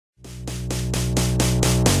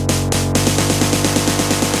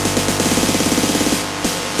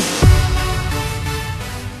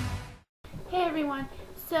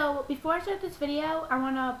So before I start this video, I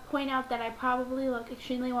want to point out that I probably look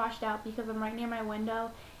extremely washed out because I'm right near my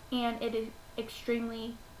window and it is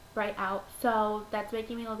extremely bright out. So that's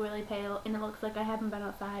making me look really pale, and it looks like I haven't been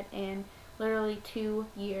outside in literally 2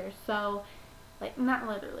 years. So, like, not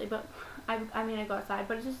literally, but I mean I go outside,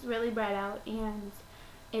 but it's just really bright out and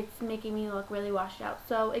it's making me look really washed out.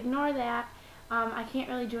 So ignore that. I can't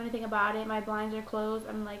really do anything about it. My blinds are closed.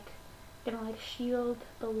 I'm like gonna like shield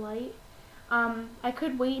the light. I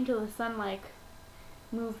could wait until the sun like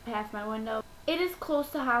moved past my window. It is close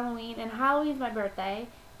to Halloween, and Halloween's my birthday,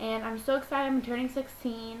 and I'm so excited. I'm turning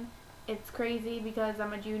 16. It's crazy because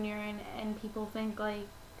I'm a junior, and people think like,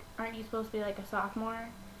 aren't you supposed to be like a sophomore?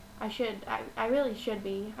 I really should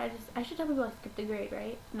be. I should tell people I skipped a grade,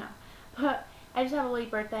 right? No. But I just have a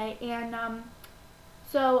late birthday, and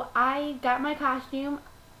so I got my costume.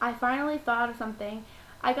 I finally thought of something.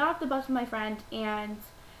 I got off the bus with my friend, and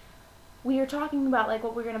we were talking about like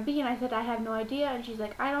what we're gonna be, and I said I have no idea, and she's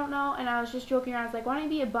like, I don't know, and I was just joking around. I was like, why don't you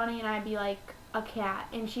be a bunny and I'd be like a cat?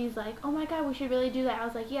 And she's like, oh my god, we should really do that. I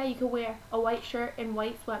was like, yeah, you could wear a white shirt and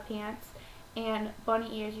white sweatpants and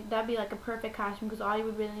bunny ears. That'd be like a perfect costume because all you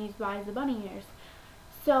would really need to buy is the bunny ears.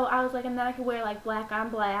 So I was like, and then I could wear like black on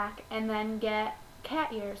black and then get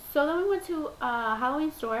cat ears. So then we went to a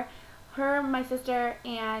Halloween store. Her, my sister,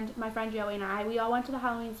 and my friend Joey and we all went to the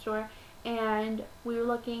Halloween store, and we were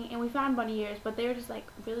looking and we found bunny ears, but they were just like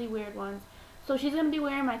really weird ones. So she's going to be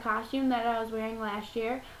wearing my costume that I was wearing last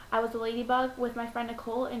year. I was a ladybug with my friend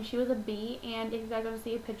Nicole, and she was a bee, and if you guys want to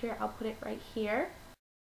see a picture, I'll put it right here.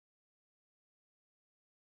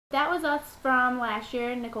 That was us from last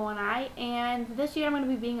year, Nicole and I, and this year I'm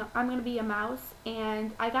going to be a mouse,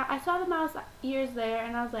 and I saw the mouse ears there,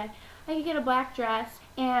 and I was like, I could get a black dress.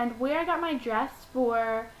 And where I got my dress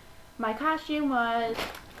for my costume was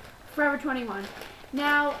Forever 21.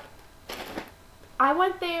 Now, I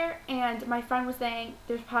went there and my friend was saying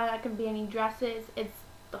there's probably not going to be any dresses, it's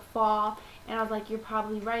the fall, and I was like, you're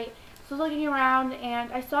probably right. So I was looking around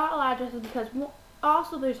and I saw a lot of dresses because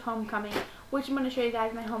also there's homecoming, which I'm going to show you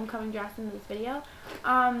guys my homecoming dress in this video.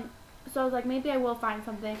 So I was like, maybe I will find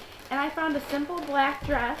something, and I found a simple black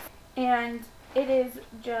dress, and it is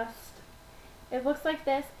just, it looks like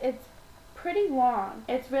this. It's pretty long.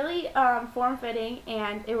 It's really form-fitting,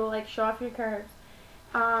 and it will like show off your curves.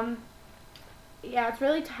 Yeah, it's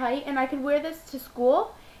really tight, and I could wear this to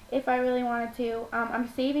school if I really wanted to. I'm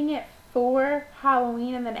saving it for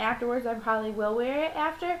Halloween, and then afterwards I probably will wear it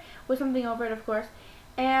after with something over it, of course.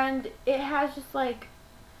 And it has just like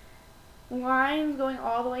lines going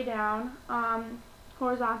all the way down,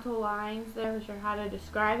 horizontal lines. I'm not sure how to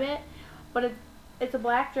describe it, but it's a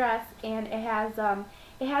black dress, and it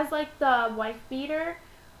has like the wife beater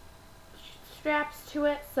straps to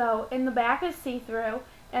it, so in the back is see-through,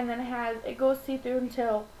 and then it goes see-through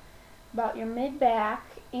until about your mid-back,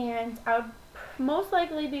 and I would most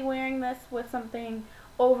likely be wearing this with something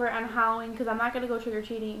over on Halloween because I'm not going to go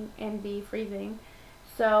trick-or-treating and be freezing.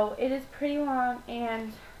 So it is pretty long,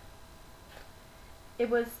 and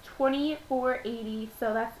it was $24.80,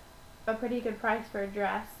 so that's a pretty good price for a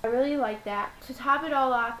dress. I really like that. To top it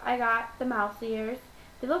all off, I got the mouse ears.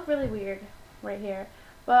 They look really weird right here,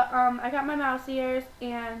 but I got my mouse ears,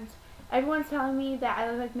 and everyone's telling me that I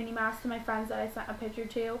look like Minnie Mouse to my friends that I sent a picture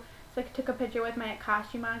to. So I took a picture with my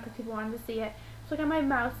costume on because people wanted to see it. So I got my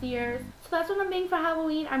mouse ears. So that's what I'm being for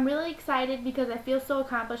Halloween. I'm really excited because I feel so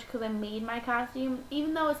accomplished because I made my costume.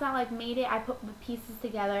 Even though it's not like made it, I put the pieces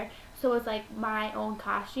together. So it's like my own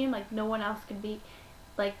costume. Like no one else could be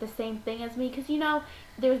like the same thing as me, because you know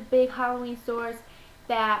there's big Halloween stores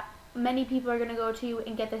that many people are going to go to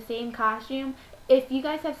and get the same costume. If you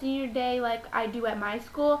guys have senior day like I do at my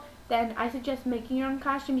school, then I suggest making your own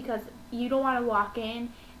costume because you don't want to walk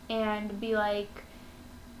in and be like,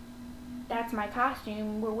 that's my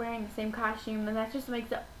costume, we're wearing the same costume, and that just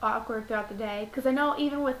makes it awkward throughout the day. Because I know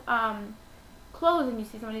even with clothes, and you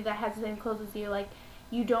see somebody that has the same clothes as you, like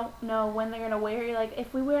you don't know when they're going to wear it. Like,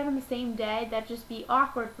 if we wear them the same day, that'd just be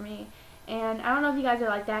awkward for me. And I don't know if you guys are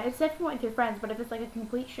like that. It's definitely with your friends, but if it's like a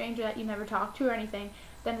complete stranger that you never talk to or anything,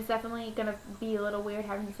 then it's definitely going to be a little weird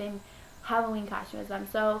having the same Halloween costume as them.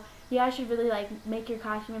 So you guys should really like make your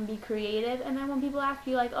costume and be creative. And then when people ask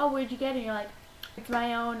you like, oh, where'd you get it? And you're like, it's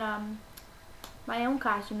my own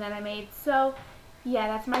costume that I made. So yeah,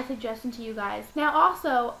 that's my suggestion to you guys. Now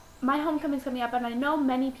also, my homecoming's coming up, and I know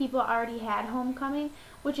many people already had homecoming,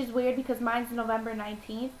 which is weird because mine's November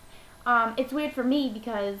 19th. It's weird for me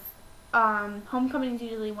because homecoming is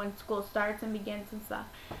usually when school starts and begins and stuff.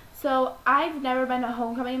 So I've never been to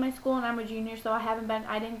homecoming in my school, and I'm a junior, so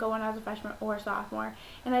I didn't go when I was a freshman or sophomore.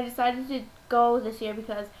 And I decided to go this year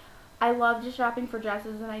because I love just shopping for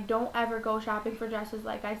dresses, and I don't ever go shopping for dresses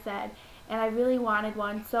like I said, and I really wanted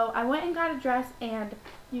one. So I went and got a dress, and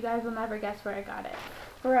you guys will never guess where I got it.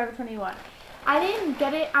 Forever 21. I didn't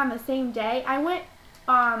get it on the same day. I went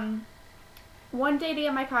one day to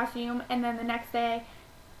get my costume, and then the next day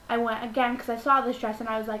I went again because I saw this dress and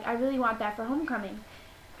I was like, I really want that for homecoming.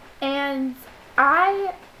 And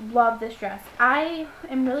I love this dress. I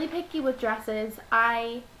am really picky with dresses.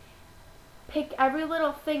 I pick every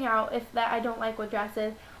little thing out if that I don't like with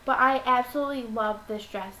dresses, but I absolutely love this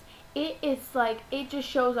dress. It is like, it just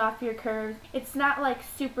shows off your curves. It's not like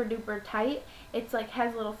super duper tight. It's like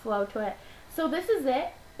has a little flow to it. So this is it,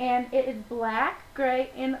 and it is black, gray,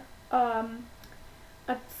 and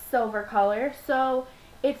a silver color. So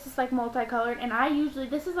it's just like multicolored, and I usually,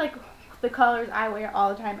 this is like the colors I wear all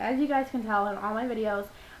the time. As you guys can tell in all my videos,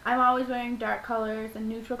 I'm always wearing dark colors and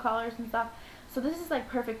neutral colors and stuff. So this is like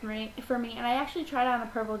perfect for me, and I actually tried on a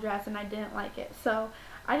purple dress and I didn't like it. So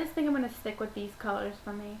I just think I'm going to stick with these colors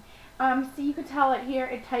for me. So you can tell it here,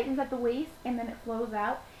 it tightens at the waist and then it flows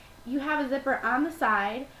out. You have a zipper on the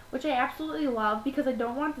side, which I absolutely love because I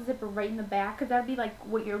don't want the zipper right in the back because that would be like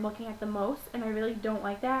what you're looking at the most, and I really don't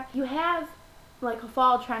like that. You have like a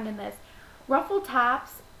fall trend in this. Ruffled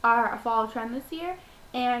tops are a fall trend this year,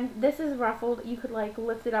 and this is ruffled. You could like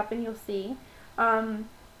lift it up and you'll see. And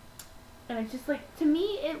it's just like, to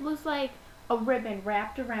me it looks like a ribbon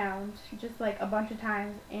wrapped around just like a bunch of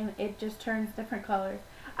times, and it just turns different colors.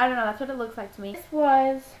 I don't know, that's what it looks like to me. This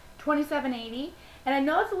was $27.80, and I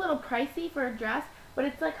know it's a little pricey for a dress, but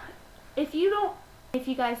it's like, if you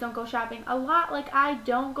guys don't go shopping a lot, like I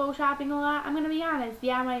don't go shopping a lot, I'm gonna be honest.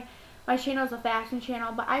 Yeah, my channel's a fashion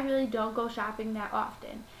channel, but I really don't go shopping that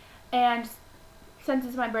often. And since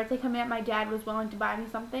it's my birthday coming up, my dad was willing to buy me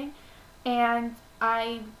something, and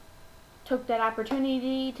I took that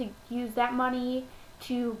opportunity to use that money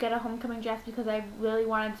to get a homecoming dress because I really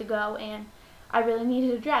wanted to go and I really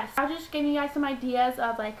needed a dress. I'll just give you guys some ideas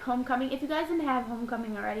of like homecoming. If you guys didn't have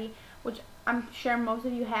homecoming already, which I'm sure most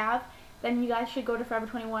of you have, then you guys should go to Forever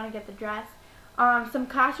 21 and get the dress. Some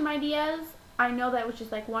costume ideas. I know that was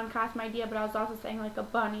just like one costume idea, but I was also saying like a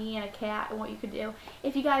bunny and a cat and what you could do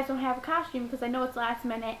if you guys don't have a costume, because I know it's last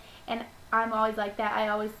minute and I'm always like that. I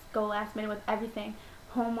always go last minute with everything.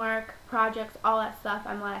 Homework, projects, all that stuff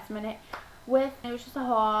I'm last minute with. It was just a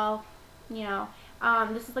haul, you know.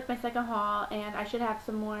 This is like my second haul, and I should have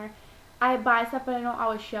some more. I buy stuff, but I don't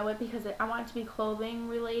always show it because I want it to be clothing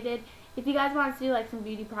related. If you guys want to see like some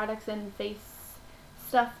beauty products and face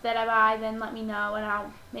stuff that I buy, then let me know and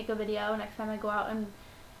I'll make a video next time I go out and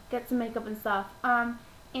get some makeup and stuff. And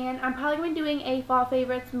I'm probably going to be doing a fall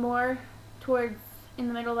favorites more towards in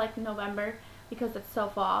the middle, like November, because it's so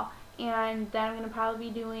fall. And then I'm going to probably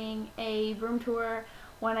be doing a room tour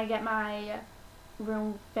when I get my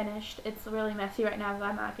room finished. It's really messy right now, so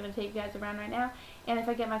I'm not going to take you guys around right now. And if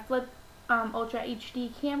I get my Flip Ultra HD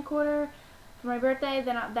camcorder for my birthday,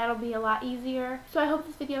 then that'll be a lot easier. So I hope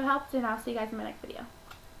this video helped, and I'll see you guys in my next video.